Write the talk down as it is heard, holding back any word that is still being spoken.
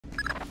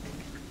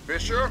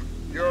Fisher,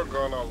 you're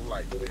gonna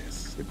like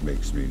this. It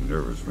makes me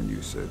nervous when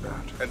you say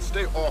that. And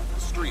stay off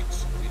the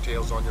streets.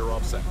 Details on your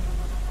offset.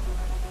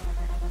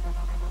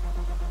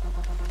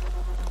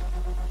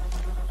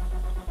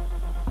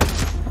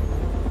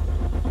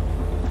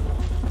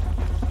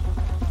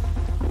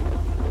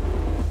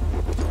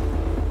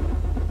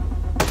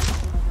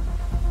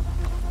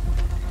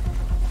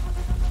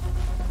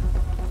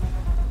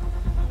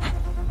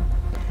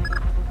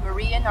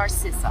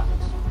 Narcissa.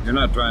 You're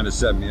not trying to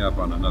set me up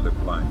on another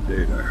blind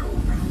date, I hope.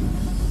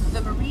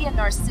 The Maria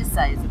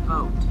Narcissa is a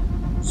boat.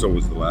 So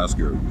was the last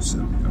girl you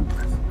sent me up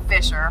with.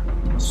 Fisher.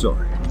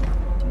 Sorry.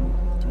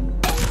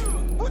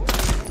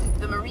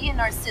 The Maria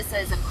Narcissa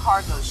is a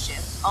cargo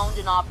ship owned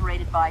and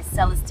operated by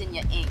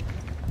Celestina Inc.,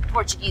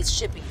 Portuguese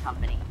shipping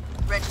company.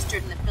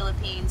 Registered in the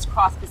Philippines,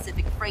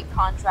 cross-Pacific freight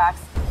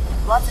contracts.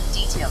 Lots of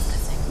details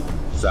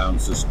missing.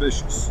 Sounds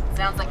suspicious.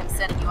 Sounds like I'm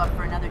setting you up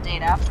for another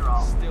date after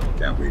all.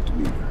 Can't wait to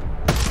meet her.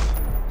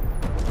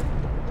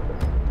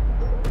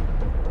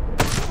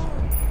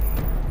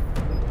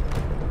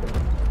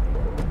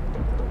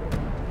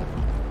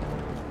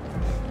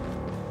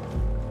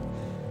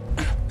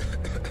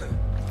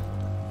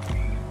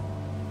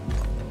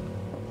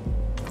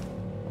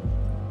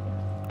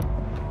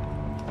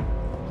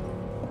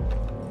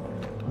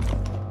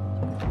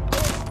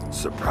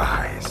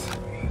 Surprise.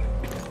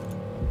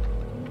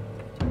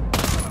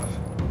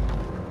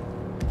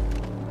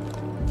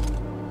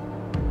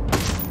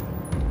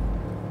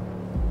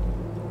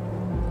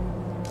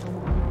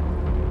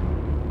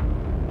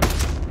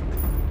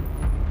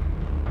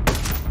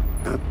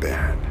 Not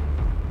bad.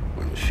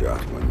 One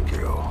shot, one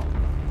kill.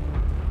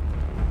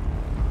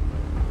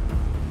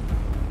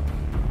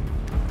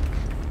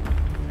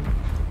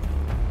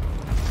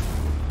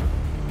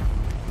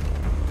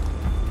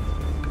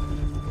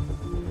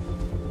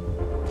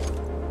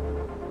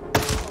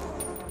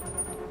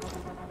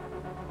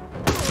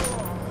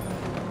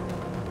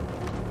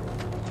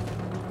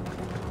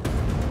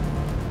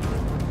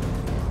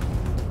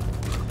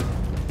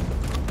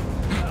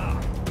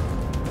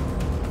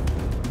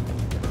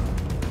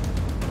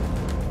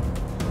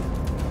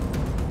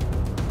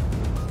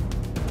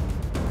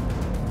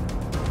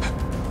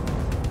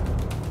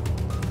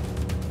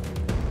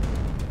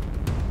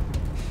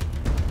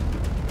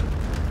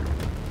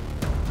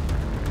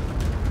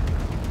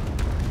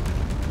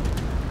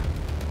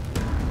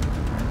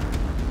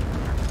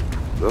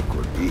 Look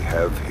what we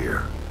have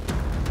here.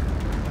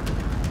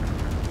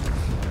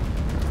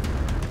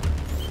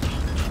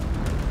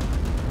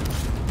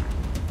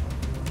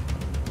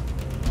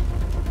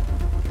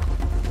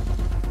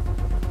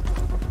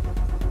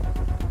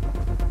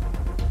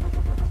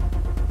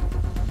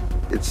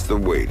 It's the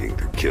waiting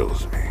that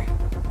kills me.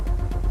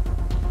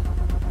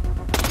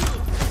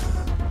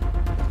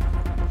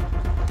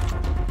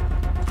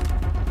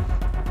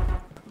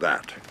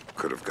 That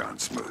could have gone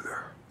smoother.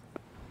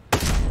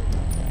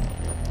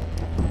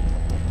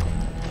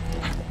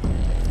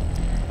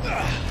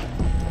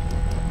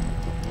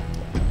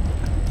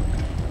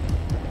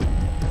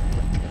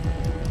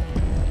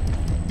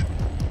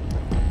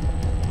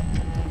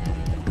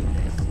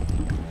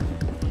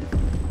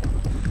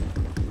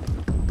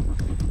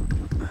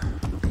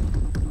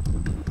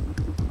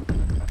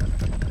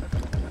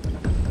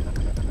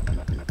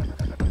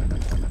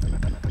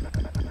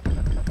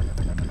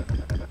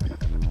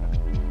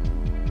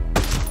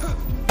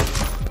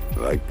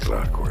 Like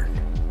clockwork.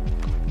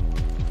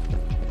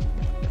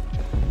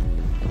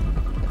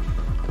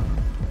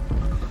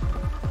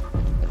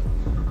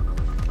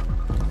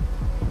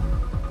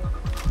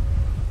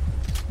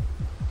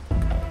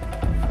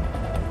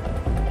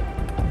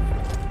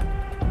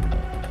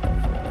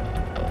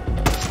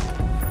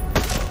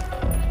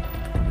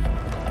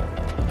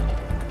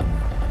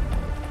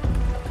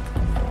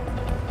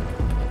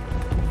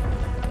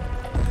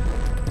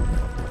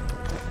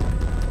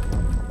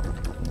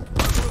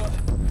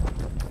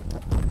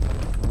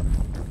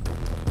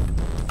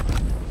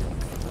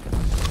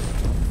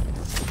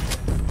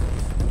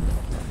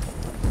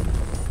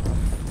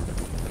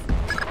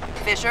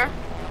 Fisher,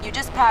 you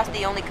just passed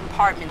the only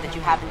compartment that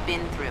you haven't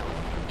been through.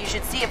 You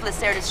should see if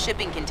Lacerda's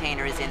shipping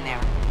container is in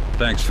there.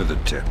 Thanks for the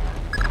tip.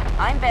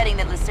 I'm betting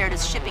that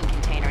Lacerda's shipping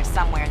container is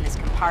somewhere in this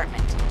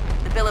compartment.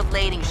 The bill of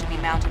lading should be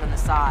mounted on the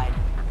side.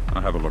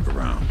 I'll have a look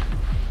around.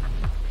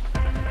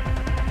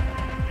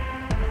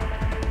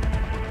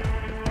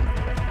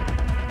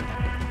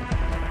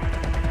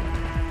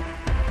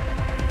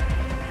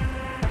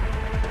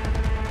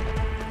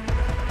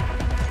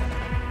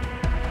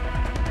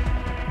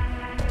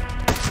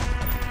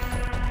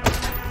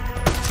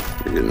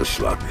 You're getting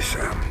sloppy,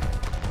 Sam.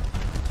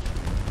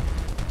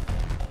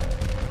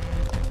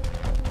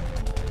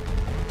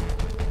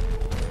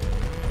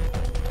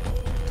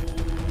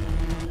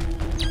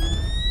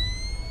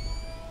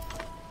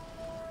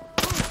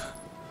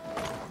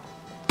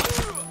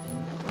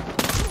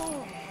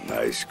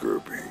 Nice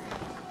grouping.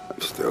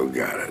 I've still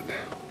got it.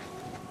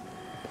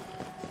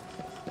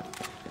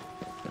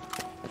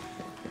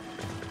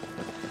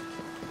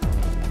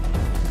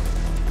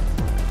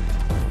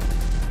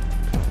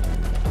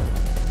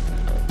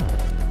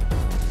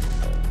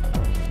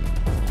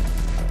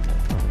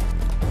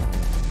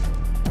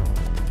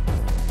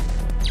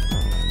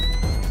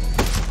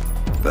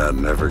 That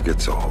never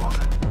gets old.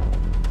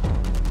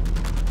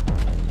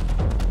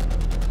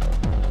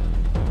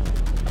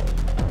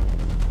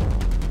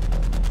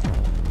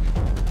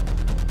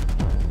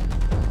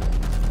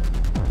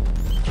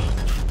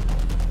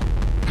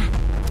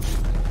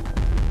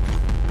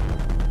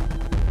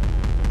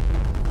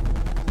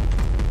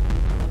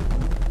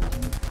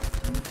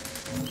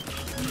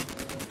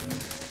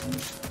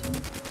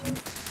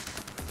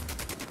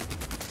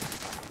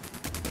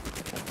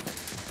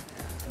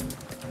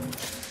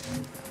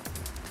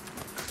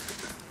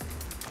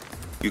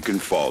 You can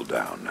fall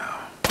down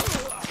now.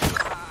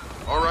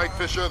 All right,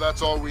 Fisher,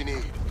 that's all we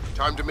need.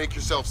 Time to make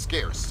yourself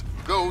scarce.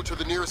 Go to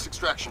the nearest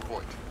extraction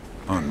point.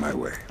 On my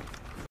way.